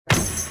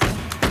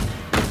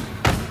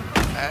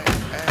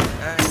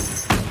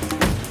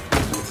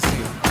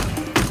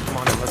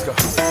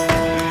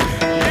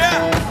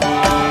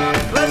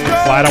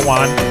Ladder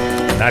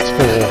 1. That's 4.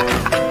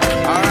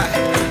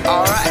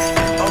 All right,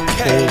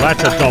 okay. Oh,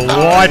 that's a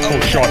delightful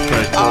shot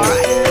first ball.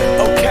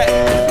 Okay.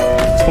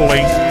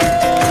 Pulling.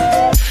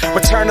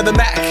 Return to the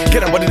Mac.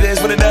 Get up what it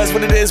is, what it does,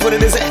 what it is, what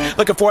it isn't.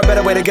 Looking for a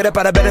better way to get up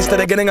out of bed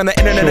instead of getting on the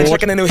internet and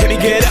checking a new hit. Me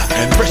get up.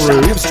 First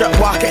shot, hip strut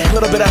walking. A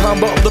little bit of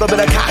humble, a little bit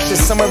of cautious.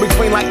 Somewhere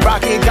between like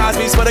Rocky and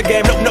Cosby's for the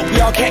game. Nope,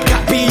 y'all can't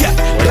copy yet.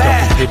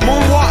 Glad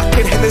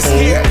moonwalking, and this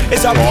here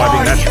is our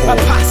party. My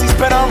posse's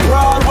been on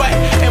Broadway,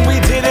 and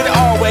we did it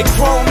all way.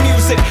 Chrome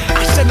music.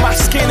 I shed my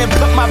skin and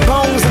put my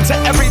bones into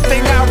everything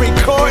I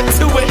record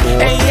to it.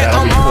 And yeah,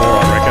 I'm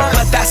on.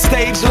 Let that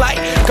stage light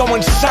go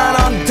and shine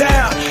on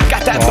down.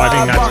 Got that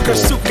Bob Barker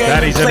suit game.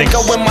 That is an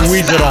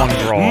exquisite on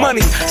draw.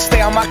 Money, stay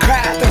on my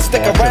craft and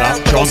stick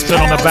around. Johnson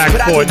on the back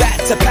foot.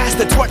 To pass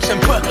the torch and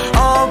put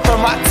on for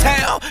my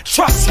town.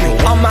 Trust me,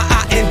 on my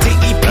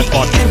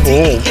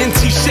INDEPENDENT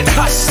shit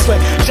hustling.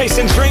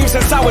 Chasing dreams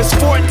since I was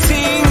 14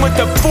 with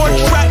the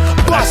 4-track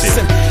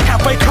bustin'.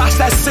 Halfway across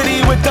that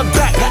city with the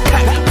back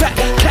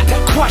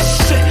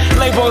question.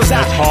 Labels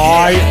out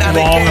high,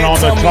 long, and on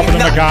the top of the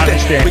McCartney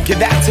stand. We give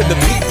that to the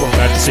people.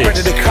 That's spread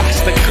it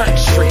across the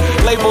country.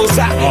 Labels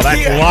out oh,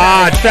 that's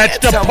large. That's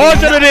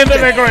deposited into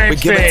the grandstand. We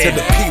give it to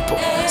the people.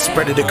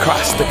 Spread it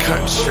across the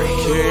country.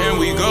 Here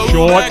we go.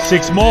 Short,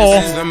 6 more.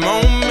 This is the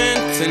moment.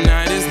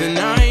 Tonight is the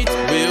night.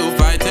 We'll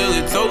fight till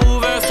it's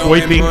over.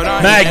 Sweeping.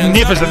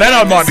 Magnificent. That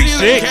might be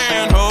 6.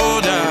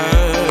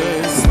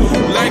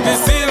 Like the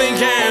ceiling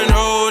can't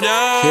hold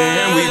us.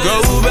 Here we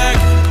go back.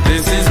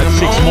 This is the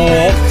 6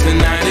 more.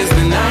 Tonight is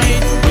the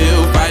night.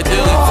 We'll fight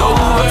till it's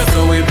over.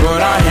 So we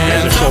put our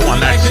hands up. Short one,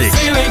 like that's the 6.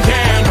 ceiling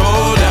can't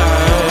hold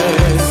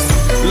us.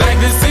 Like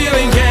the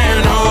ceiling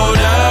can't hold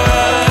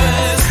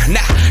us.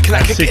 Nah, can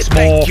I kick 6 it?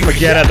 more.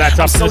 Forget it. That's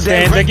up to the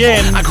stand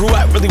again. I grew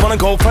up really wanna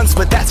go fronts,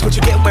 but that's what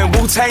you get when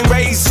Wu-Tang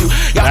raised you.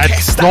 Y'all can't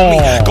stop me.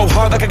 Go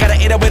hard like I got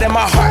an 808 in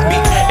my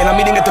heartbeat. And I'm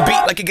eating at the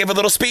beat like it gave a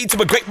little speed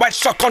to a great white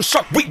shark on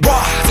shark week.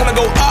 Raw, time to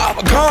go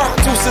up, gone.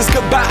 Deuces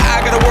goodbye.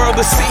 I got a world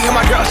to see. And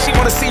my girl, she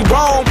wanna see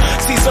Rome.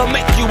 Caesar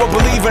make you a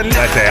believer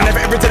now. I never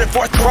ever did it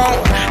for a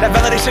throne. That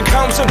validation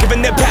comes from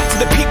giving it back to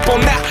the people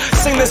now.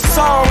 Sing this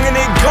song and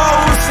it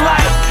goes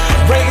like,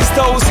 raise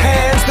those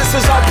hands, this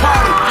is our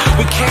party.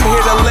 We came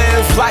here to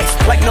live life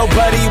like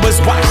nobody was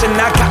watching.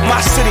 I got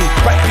my city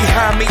right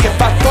behind me. If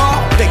I fall,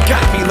 they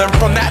got me. Learn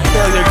from that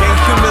failure, gain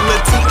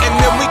humility, and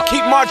then we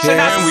keep marching.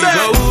 And we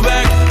go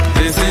back.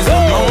 This is the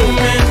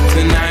moment.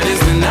 Tonight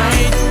is the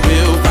night.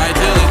 We'll fight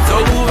till it's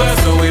over.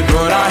 So we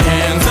put our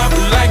hands up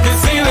like the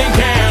ceiling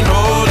can't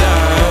hold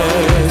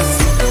us.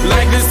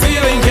 Like the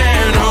ceiling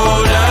can't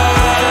hold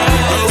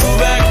us. Go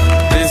back.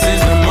 This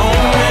is the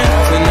moment.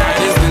 Tonight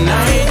is the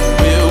night.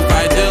 We'll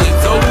fight till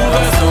it's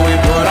over. So we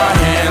put our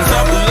hands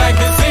up like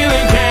the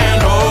ceiling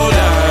can't hold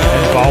us.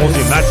 And bowls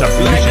him. That's a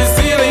like the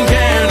ceiling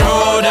can't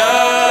hold us.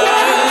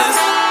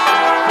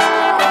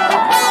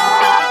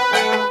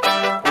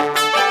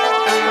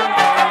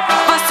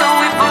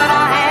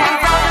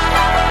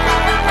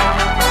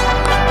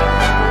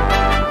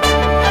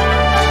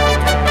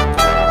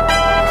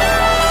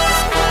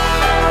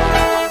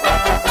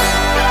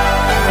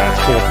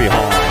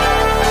 behind.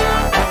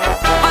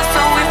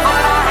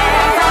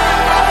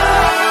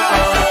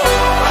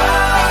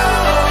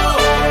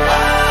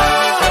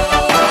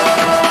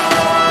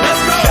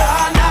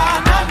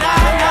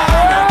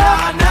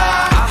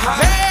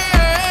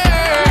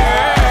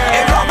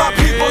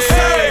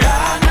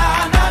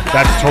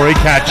 That's 3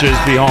 catches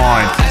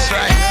behind.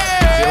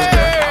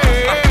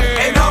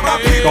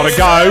 Got to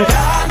go.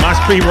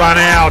 Must be run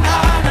out.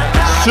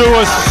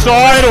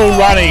 Suicidal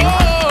running.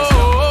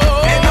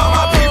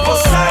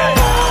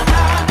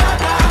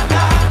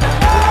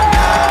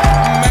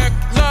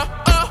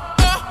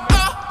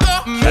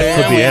 That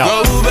could be out.